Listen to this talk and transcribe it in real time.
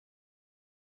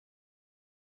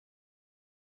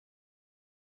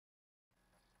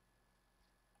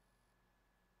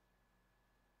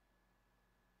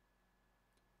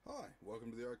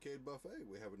Welcome to the Arcade Buffet.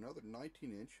 We have another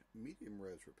 19-inch medium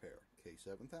res repair,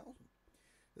 K7000.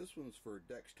 This one's for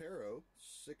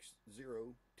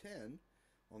dexterro6010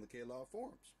 on the KLOV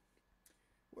forums.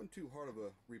 Wasn't too hard of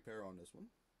a repair on this one.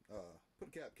 Put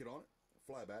a cap kit on it,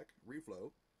 flyback,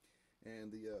 reflow,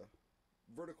 and the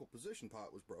vertical position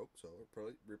pot was broke, so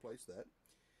I replaced that.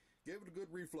 Gave it a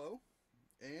good reflow,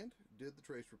 and did the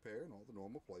trace repair in all the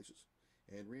normal places,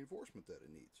 and reinforcement that it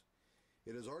needs.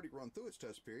 It has already run through its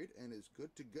test period and is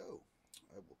good to go.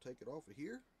 I will take it off of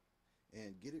here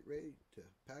and get it ready to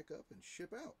pack up and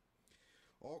ship out.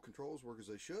 All controls work as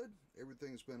they should.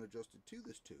 Everything's been adjusted to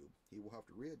this tube. He will have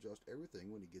to readjust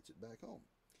everything when he gets it back home.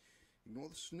 Ignore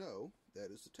the snow. That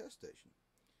is the test station.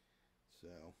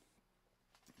 So,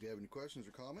 if you have any questions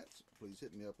or comments, please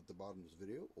hit me up at the bottom of this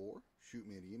video or shoot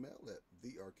me an email at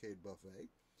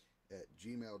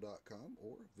thearcadebuffet@gmail.com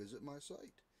or visit my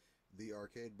site,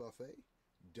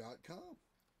 thearcadebuffet.com.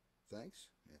 Thanks,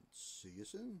 and see you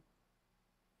soon.